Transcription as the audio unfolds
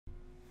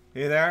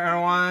Hey there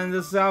everyone,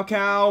 this is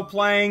Cow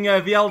playing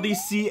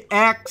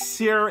vldcx.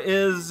 Here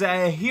is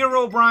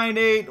Herobrine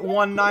 8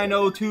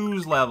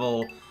 1902's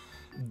level,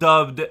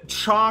 dubbed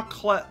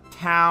Chocolate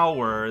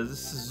Tower.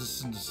 This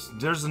is just,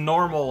 there's a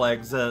normal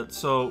exit,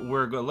 so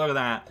we're good. Look at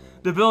that.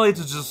 The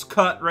ability to just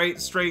cut right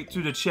straight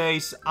to the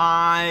chase.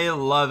 I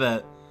love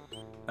it.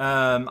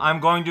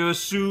 I'm going to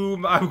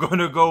assume I'm going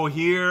to go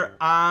here.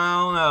 I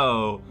don't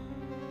know.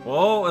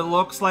 Oh, it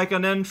looks like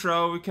an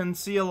intro. We can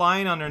see a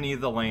line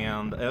underneath the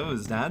land. Oh,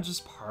 is that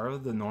just part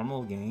of the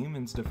normal game?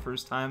 It's the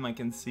first time I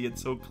can see it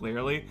so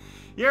clearly.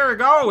 Here we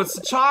go. It's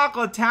the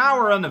Chocolate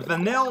Tower and the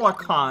Vanilla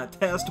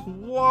Contest.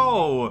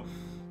 Whoa.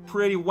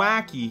 Pretty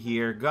wacky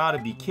here. Gotta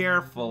be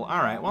careful.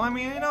 Alright, well, I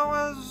mean, you know,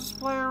 let's just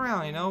play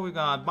around. You know, we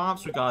got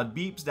bops, we got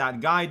beeps.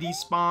 That guy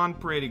despawned.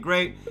 Pretty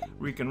great.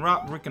 We can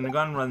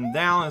gun run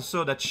down. And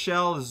so that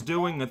shell is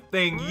doing a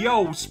thing.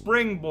 Yo,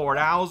 springboard.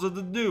 How's it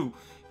to do?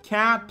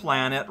 Cat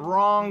Planet,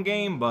 wrong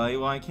game, buddy.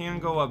 Well, I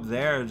can't go up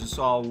there just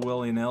all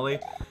willy-nilly.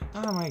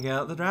 Oh my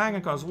god, the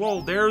dragon comes.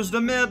 Whoa, there's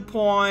the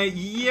midpoint.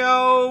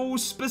 Yo,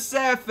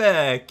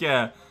 specific.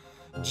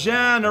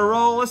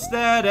 General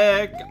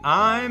aesthetic.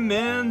 I'm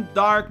in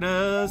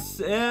darkness,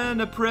 in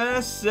a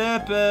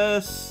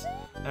precipice.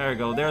 There we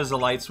go, there's a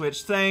light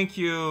switch. Thank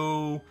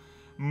you.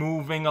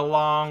 Moving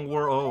along,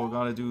 we're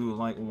gotta do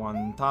like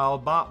one tile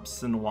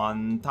bops and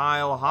one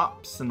tile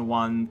hops and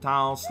one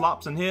tile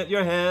slops and hit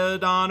your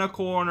head on a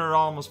corner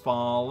almost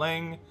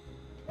falling.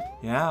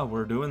 Yeah,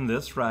 we're doing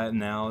this right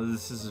now.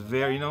 This is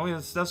very, you know,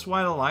 that's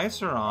why the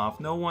lights are off.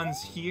 No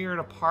one's here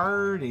to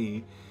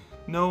party.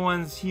 No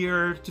one's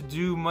here to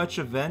do much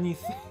of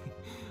anything.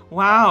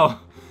 Wow,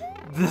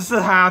 this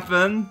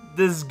happened.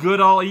 This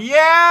good old,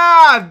 yeah,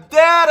 I did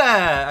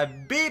it! I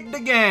beat the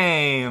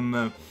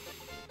game.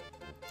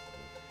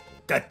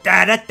 It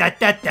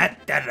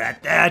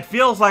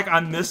feels like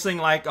I'm missing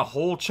like a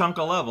whole chunk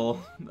of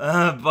level,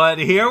 but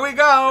here we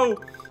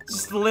go.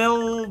 Just a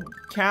little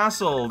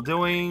castle,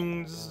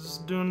 having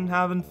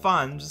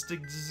fun, just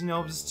you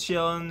know, just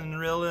chilling and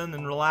reeling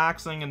and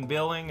relaxing and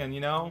billing and,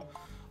 you know,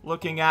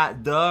 looking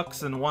at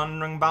ducks and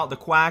wondering about the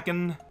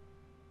quacking.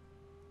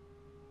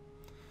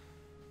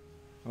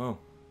 Oh,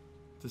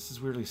 this is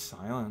weirdly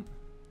silent.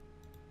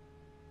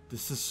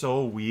 This is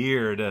so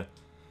weird.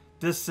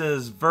 This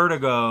is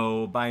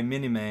Vertigo by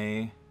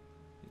Minimay.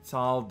 It's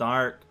all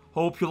dark.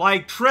 Hope you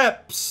like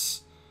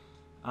trips!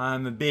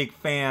 I'm a big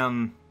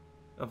fan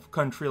of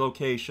country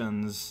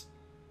locations.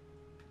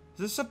 Is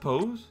this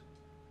supposed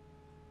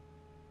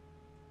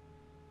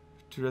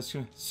to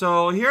rescue?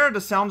 So here the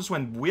sound just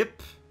went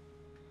whip.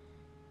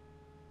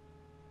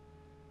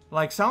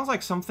 Like, sounds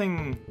like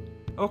something...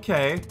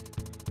 Okay.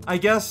 I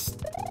guess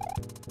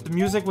the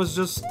music was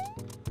just...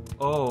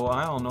 Oh,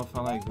 I don't know if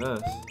I like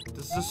this.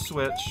 This is a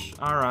switch.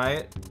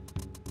 Alright.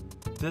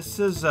 This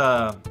is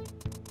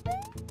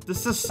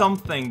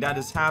something that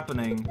is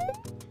happening.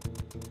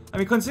 I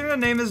mean, considering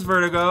the name is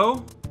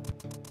Vertigo,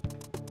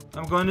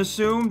 I'm going to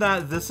assume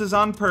that this is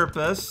on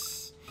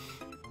purpose.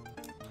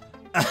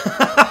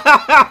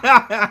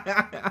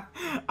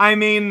 I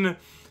mean,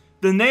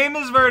 the name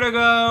is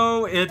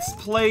Vertigo, it's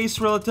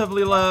placed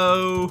relatively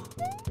low.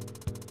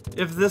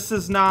 If this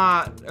is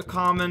not a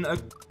common...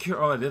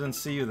 Oh, I didn't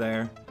see you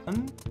there.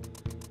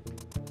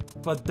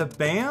 But the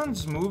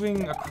band's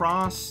moving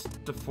across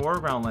the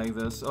foreground like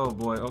this. Oh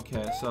boy,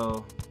 okay,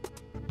 so...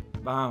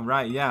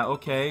 right, yeah,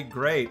 okay,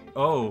 great.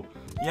 Oh,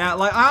 yeah,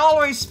 like, I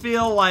always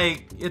feel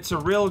like it's a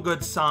real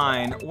good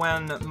sign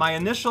when my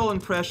initial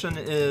impression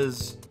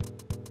is...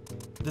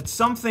 Did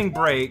something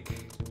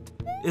break?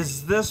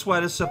 Is this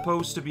what is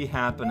supposed to be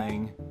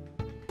happening?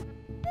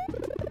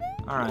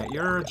 Alright,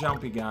 you're a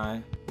jumpy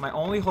guy. My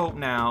only hope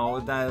now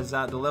is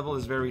that the level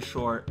is very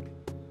short.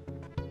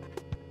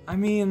 I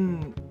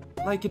mean...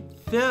 Like, it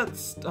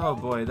fits. Oh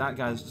boy, that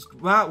guy's just...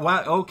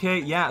 Wow, okay,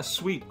 yeah,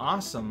 sweet,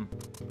 awesome.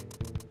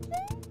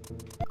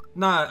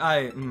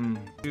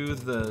 Do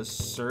the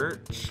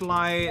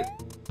searchlight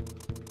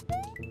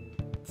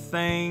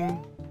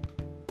thing.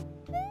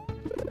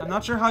 I'm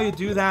not sure how you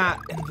do that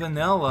in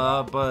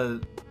vanilla, but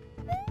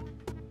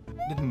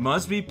it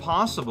must be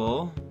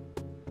possible.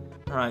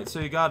 Alright, so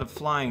you got a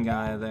flying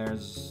guy there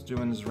just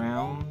doing his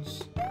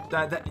rounds.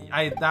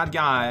 That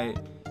guy,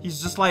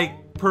 he's just like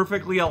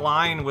perfectly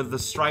aligned with the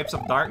stripes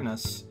of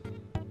darkness.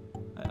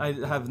 I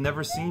have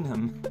never seen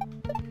him.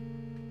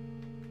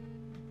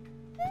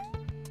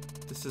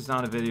 This is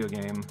not a video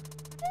game.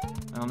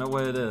 I don't know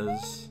what it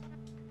is.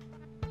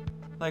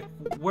 Like,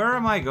 where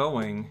am I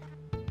going?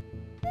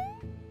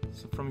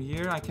 So from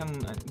here I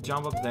can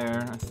jump up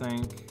there, I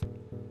think.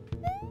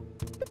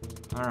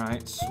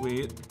 Alright,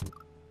 sweet.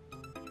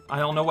 I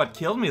don't know what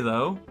killed me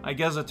though. I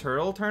guess a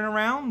turtle turn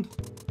around?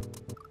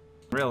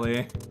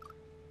 Really?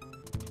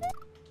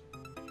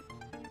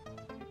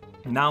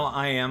 Now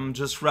I am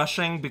just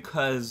rushing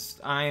because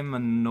I'm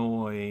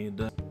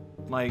annoyed.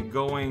 Like,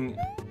 going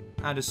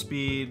at a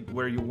speed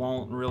where you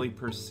won't really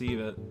perceive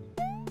it.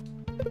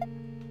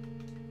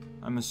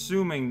 I'm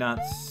assuming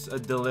that's a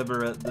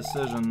deliberate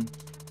decision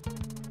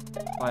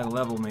by the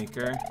level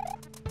maker.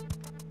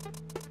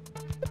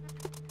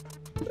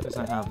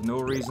 I have no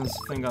reasons to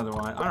think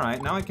otherwise.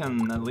 Alright, now I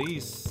can at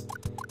least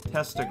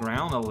test the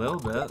ground a little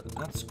bit.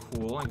 That's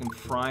cool. I can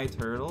fry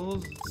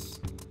turtles.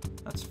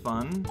 That's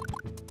fun.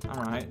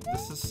 Alright,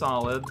 this is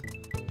solid.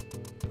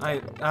 I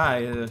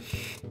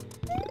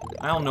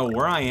don't know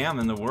where I am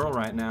in the world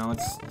right now.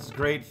 It's a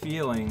great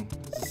feeling.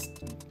 It's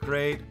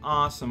great,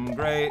 awesome,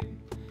 great,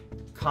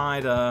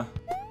 kinda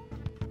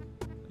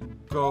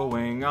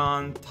going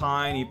on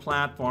tiny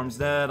platforms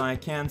that I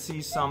can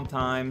see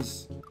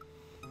sometimes.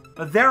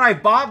 But there I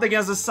bobbed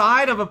against the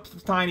side of a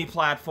tiny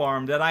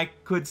platform that I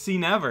could see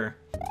never.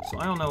 So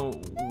I don't know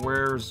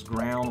where's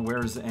ground,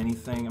 where's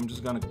anything. I'm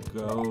just gonna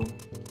go.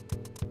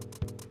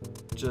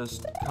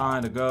 Just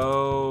kinda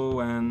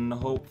go and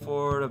hope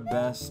for the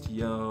best,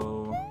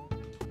 yo.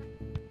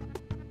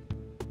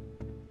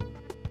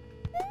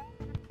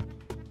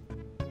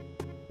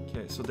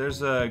 Okay, so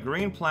there's a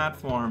green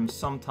platform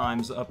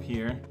sometimes up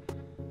here.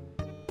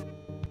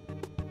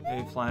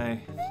 Hey,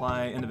 fly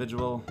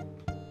individual.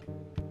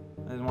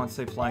 I didn't want to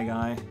say fly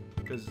guy,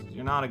 because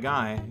you're not a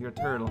guy, you're a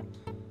turtle.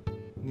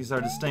 These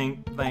are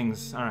distinct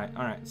things.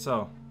 Alright,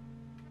 so.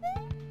 I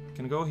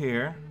can go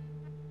here.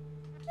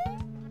 I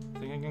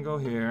think I can go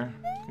here.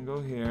 I can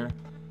go here.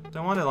 Do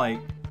I want to,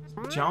 like,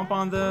 jump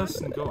on this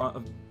and go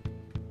up?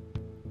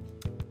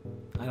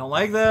 I don't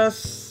like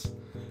this.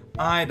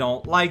 I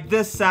don't like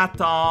this at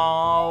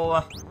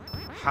all.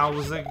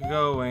 How's it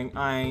going?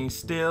 I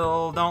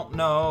still don't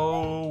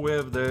know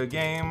if the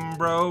game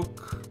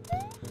broke.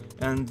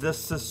 And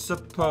this is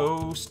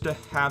supposed to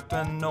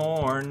happen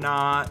or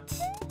not.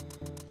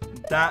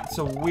 That's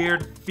a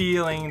weird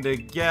feeling to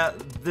get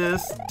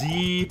this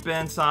deep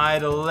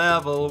inside a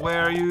level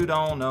where you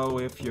don't know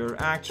if you're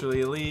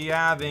actually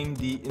having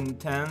the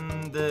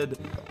intended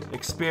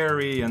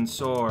experience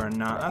or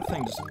not. That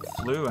thing just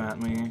flew at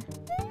me.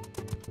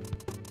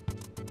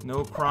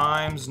 No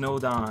crimes, no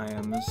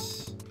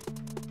dimes.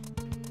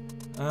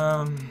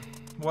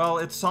 Well,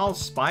 it's all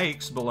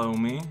spikes below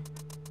me.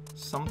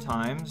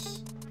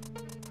 Sometimes.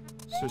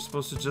 So you're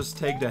supposed to just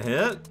take the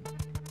hit?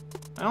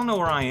 I don't know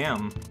where I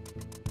am.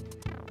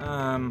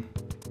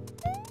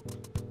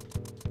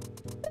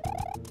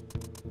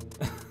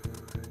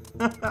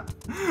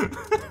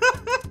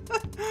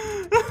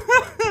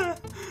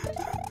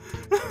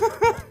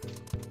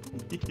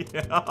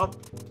 Yep.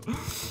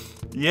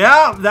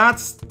 Yeah,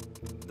 that's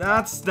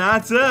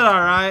it,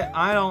 alright.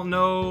 I don't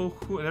know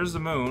who. There's the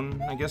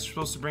moon. I guess you're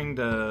supposed to bring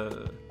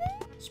the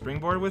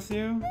springboard with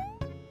you?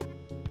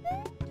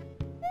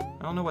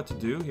 I don't know what to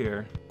do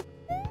here.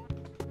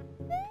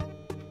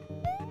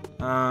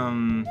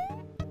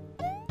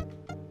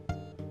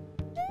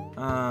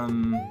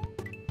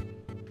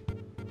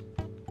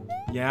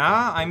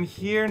 Yeah, I'm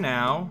here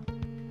now.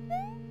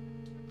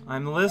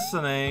 I'm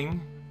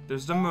listening.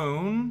 There's the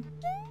moon.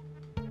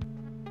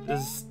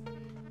 There's...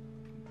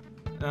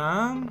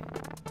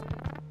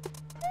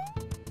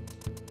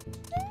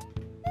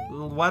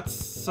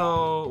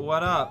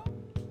 What up?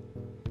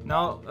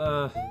 No,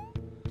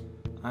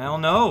 I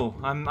don't know.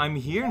 I'm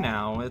here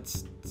now.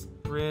 It's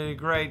pretty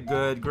great,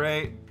 good,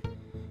 great.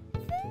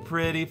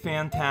 Pretty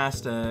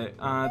fantastic.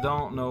 I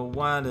don't know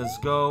what is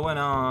going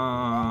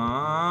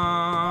on.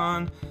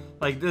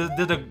 Like, did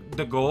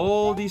the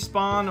goal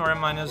despawn, or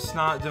am I just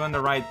not doing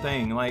the right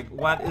thing? Like,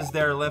 what is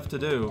there left to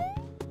do?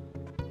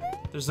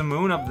 There's a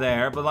moon up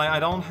there, but like, I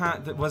don't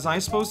have... Was I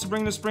supposed to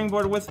bring the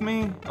springboard with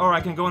me? Or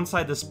I can go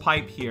inside this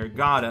pipe here.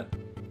 Got it.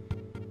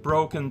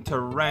 Broken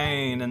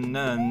terrain in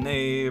the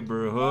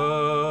neighborhood.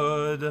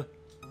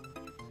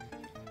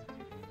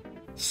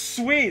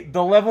 Sweet,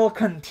 the level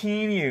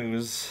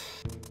continues.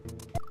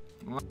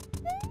 You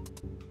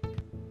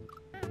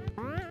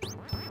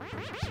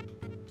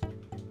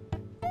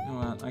know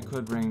what? I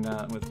could bring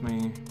that with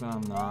me, but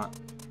I'm not.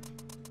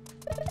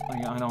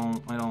 Like, I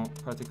don't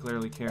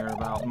particularly care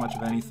about much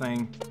of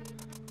anything,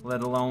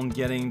 let alone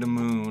getting the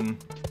moon.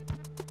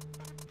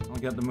 I'll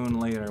get the moon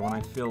later when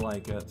I feel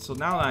like it. So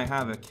now that I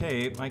have a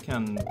cape, I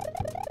can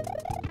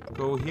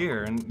go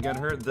here and get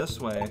hurt this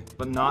way,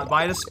 but not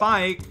by the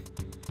spike.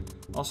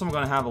 Also, I'm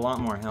gonna have a lot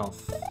more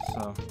health,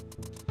 so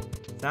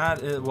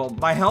that is, well,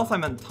 by health I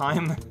meant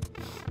time.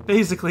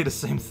 Basically the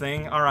same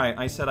thing. Alright,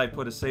 I said I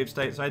put a save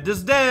state, so I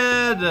just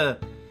did!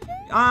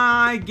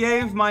 I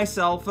gave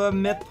myself a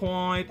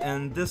midpoint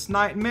in this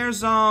nightmare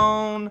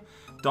zone.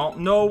 Don't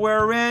know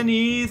where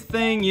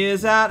anything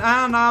is at,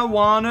 and I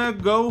wanna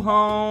go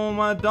home.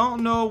 I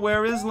don't know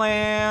where is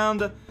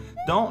land.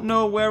 Don't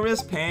know where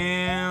is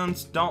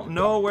pants. Don't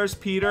know where's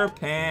Peter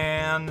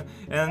Pan.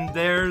 And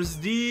there's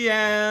the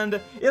end.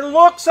 It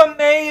looks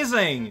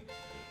amazing!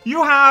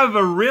 You have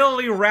a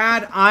really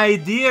rad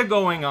idea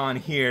going on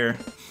here,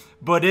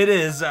 but it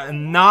is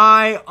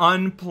nigh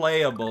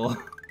unplayable.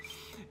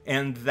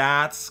 And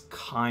that's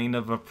kind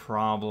of a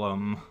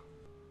problem.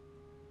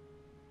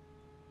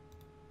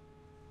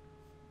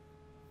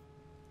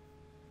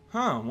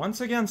 Huh,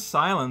 once again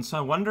silence. I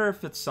wonder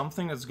if it's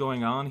something that's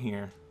going on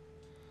here.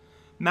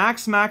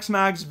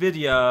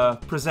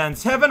 MaxMaxMaxVidya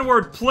presents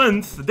Heavenward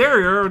Plinths.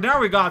 There,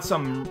 now we got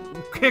some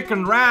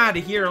kickin' rad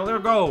here. There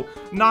we go.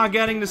 Not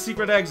getting the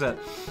secret exit.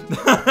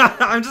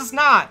 I'm just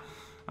not.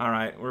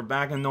 Alright, we're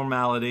back in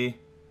normality.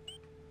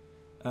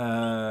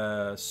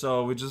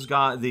 So we just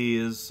got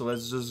these. So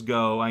let's just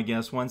go, I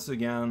guess, once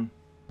again.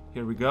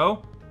 Here we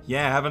go.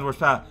 Yeah, Heavenward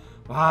Path.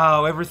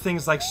 Wow,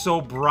 everything's like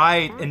so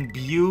bright and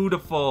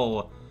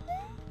beautiful.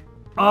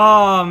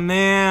 Oh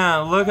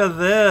man, look at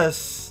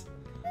this.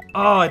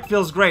 Oh, it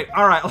feels great.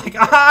 Alright, like,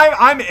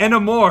 I'm in a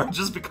more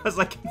just because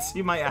I can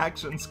see my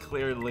actions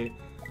clearly.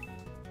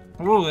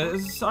 Ooh,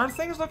 are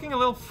things looking a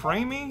little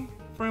framey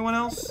for anyone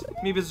else?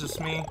 Maybe it's just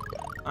me.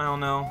 I don't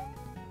know.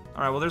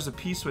 Alright, well, there's a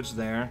P-switch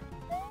there.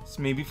 It's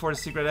maybe for the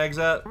secret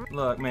exit.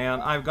 Look,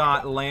 man, I've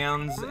got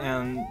lands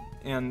and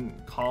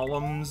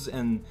columns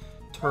and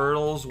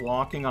turtles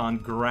walking on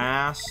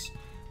grass.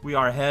 We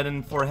are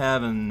heading for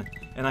heaven.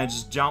 And I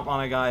just jump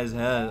on a guy's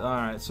head.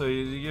 Alright, so if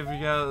you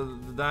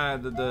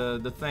got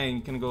the thing,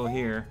 you can go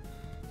here.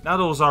 Now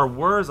those are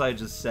words I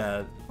just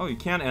said. Oh, you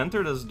can't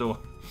enter this door.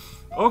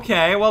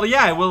 Okay, well,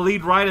 yeah, it will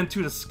lead right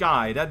into the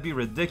sky. That'd be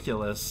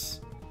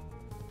ridiculous.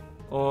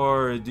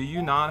 Or do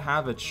you not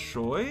have a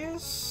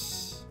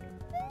choice?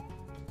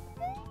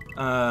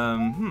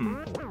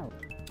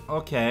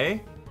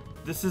 Okay.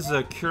 This is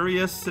a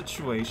curious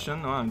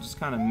situation. Oh, I just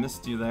kind of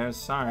missed you there.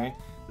 Sorry.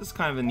 This is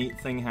kind of a neat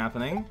thing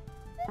happening.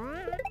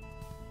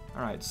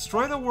 Alright,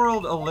 destroy the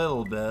world a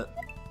little bit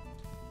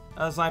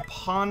as I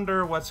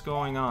ponder what's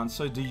going on.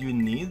 So do you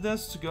need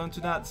this to go into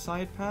that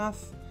side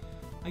path?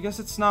 I guess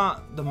it's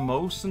not the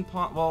most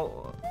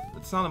well,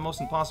 it's not the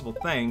most impossible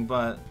thing,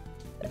 but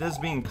it is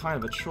being kind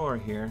of a chore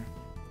here.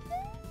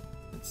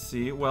 Let's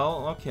see.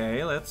 Well,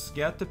 okay, let's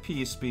get the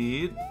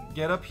P-speed,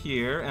 get up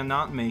here and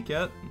not make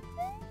it.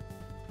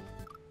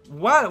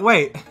 What?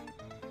 Wait.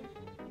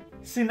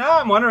 See, now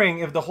I'm wondering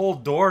if the whole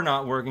door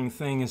not working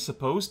thing is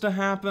supposed to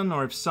happen,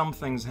 or if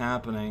something's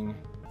happening.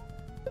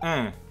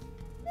 Alright.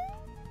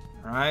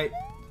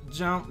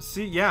 Jump.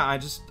 See, yeah, I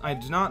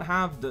do not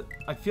have the...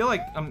 I feel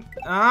like I'm...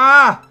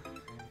 Ah!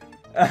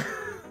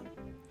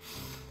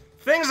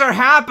 Things are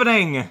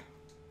happening!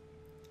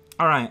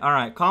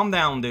 Alright, calm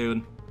down,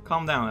 dude.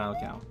 Calm down,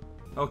 Alcal.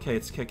 Okay,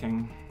 it's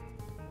kicking.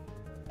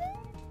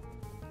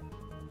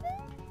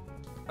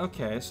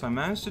 Okay, so I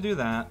managed to do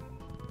that.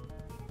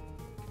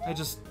 I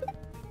just...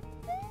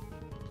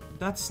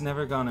 That's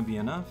never gonna be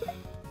enough.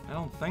 I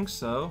don't think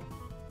so.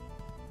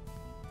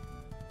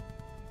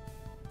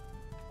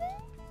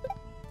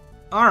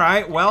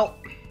 Alright, well...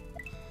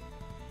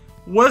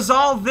 Was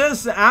all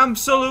this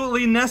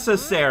absolutely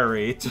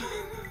necessary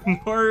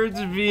in order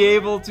to be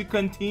able to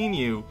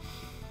continue?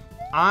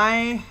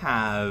 I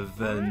have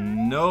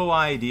no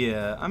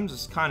idea. I'm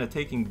just kind of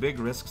taking big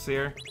risks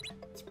here.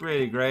 It's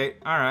pretty great.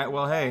 Alright,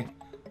 well, hey.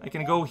 I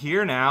can go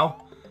here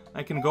now.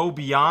 I can go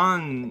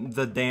beyond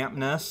the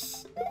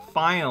dampness.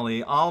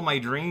 Finally, all my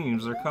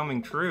dreams are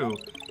coming true.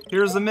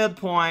 Here's the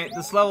midpoint.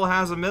 This level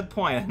has a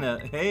midpoint in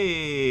it.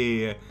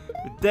 Hey, we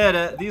did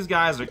it. These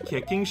guys are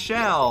kicking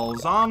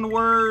shells.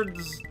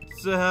 Onwards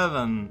to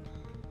heaven,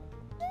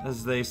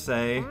 as they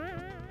say.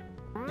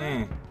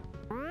 There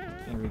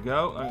we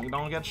go. You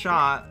don't get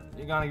shot.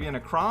 You're gonna be in a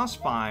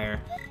crossfire.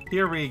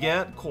 Here we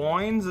get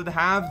coins that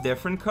have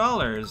different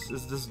colors.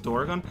 Is this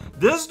door gonna...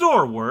 This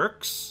door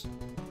works!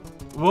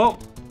 Whoa.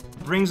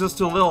 Brings us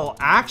to a little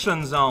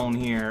action zone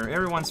here.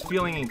 Everyone's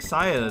feeling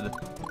excited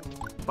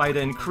by the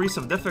increase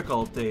of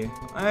difficulty.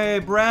 Hey,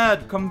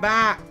 bread, come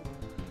back!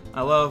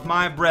 I love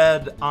my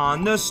bread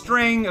on the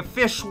string of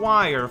fish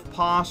wire, if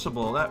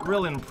possible. That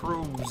really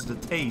improves the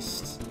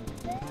taste.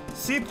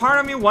 See, part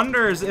of me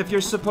wonders if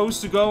you're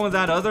supposed to go in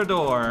that other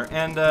door,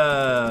 and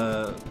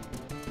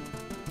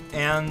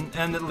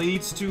it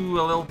leads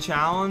to a little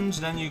challenge.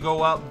 Then you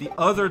go out the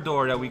other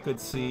door that we could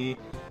see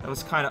that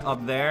was kind of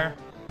up there.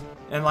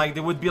 And, like,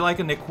 there would be, like,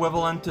 an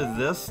equivalent to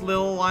this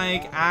little,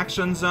 like,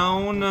 action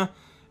zone.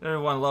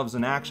 Everyone loves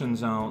an action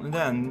zone. And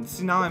then,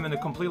 see, now I'm in a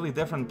completely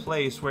different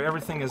place where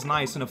everything is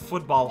nice and a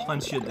football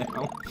hunts you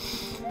down.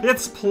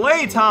 It's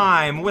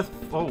playtime with...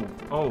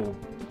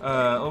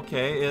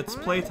 okay. It's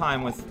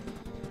playtime with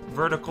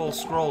vertical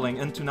scrolling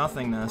into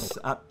nothingness.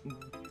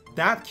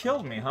 That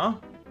killed me, huh?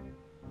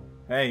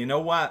 Hey, you know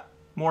what?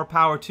 More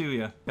power to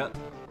you. Yep.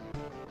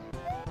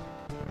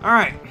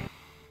 Alright.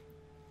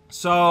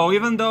 So,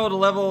 even though the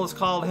level is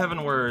called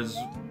Heavenwards,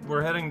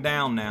 we're heading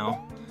down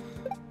now.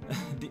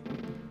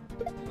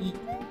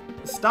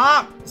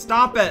 Stop!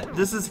 Stop it!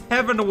 This is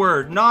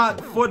Heavenward, not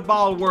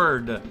football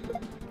word.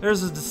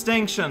 There's a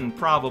distinction,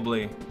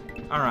 probably.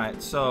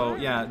 Alright, so,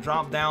 yeah,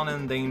 drop down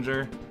in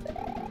danger.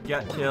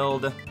 Get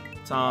killed.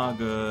 It's all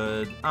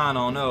good. I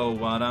don't know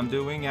what I'm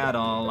doing at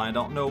all. I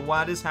don't know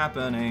what is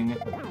happening.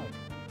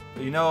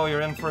 But you know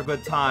you're in for a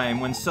good time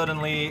when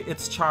suddenly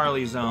it's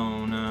Charlie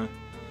Zone.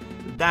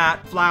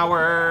 That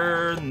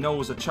flower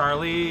knows a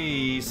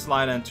Charlie.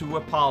 Slide into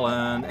a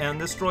pollen and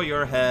destroy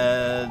your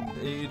head.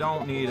 You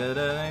don't need it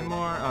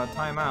anymore.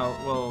 Time out.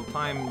 Well,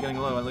 time getting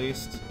low at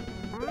least.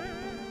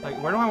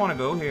 Like, where do I want to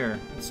go here?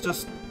 It's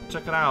just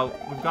check it out.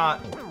 We've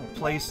got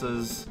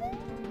places.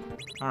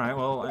 Alright,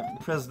 well, I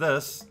pressed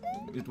this.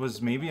 It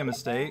was maybe a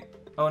mistake.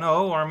 Oh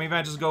no, or maybe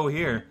I just go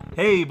here.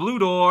 Hey, blue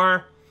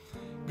door!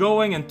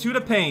 Going into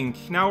the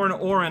pink. Now we're in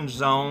orange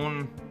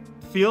zone.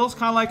 Feels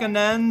kind of like an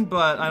end,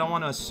 but I don't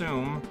want to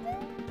assume.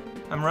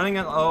 I'm running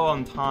at low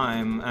on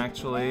time,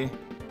 actually.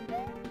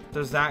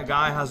 There's that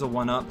guy has a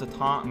 1-up to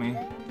taunt me.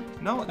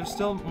 No, there's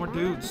still more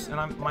dudes, and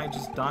I might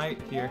just die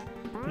here.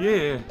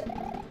 Yeah.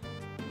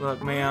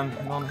 Look, man,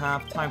 I don't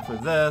have time for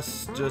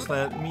this. Just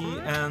let me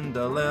end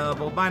the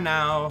level by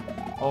now.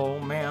 Oh,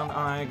 man,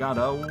 I got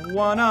a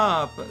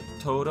 1-up.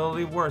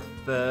 Totally worth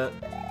it.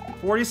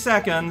 40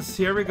 seconds.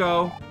 Here we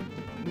go.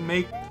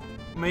 Make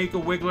a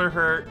Wiggler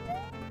hurt.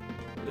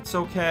 It's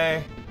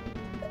okay.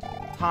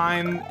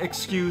 Time,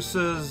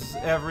 excuses,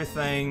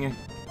 everything.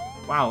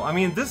 Wow, I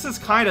mean, this is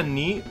kind of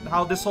neat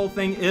how this whole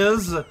thing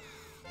is.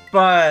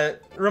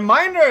 But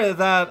reminder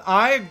that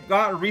I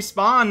got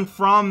respawn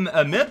from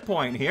a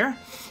midpoint here.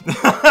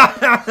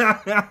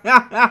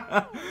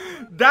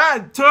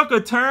 That took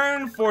a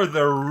turn for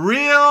the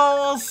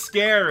real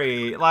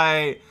scary.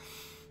 Like,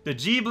 the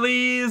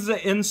Ghiblies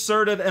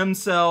inserted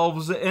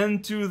themselves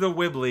into the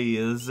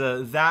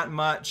Wibblies. That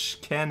much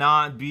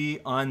cannot be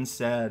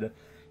unsaid.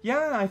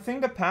 Yeah, I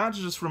think the patch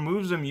just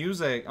removes the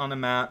music on the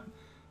map.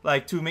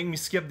 Like, to make me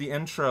skip the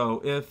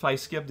intro if I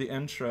skip the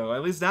intro.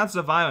 At least that's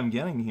the vibe I'm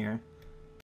getting here.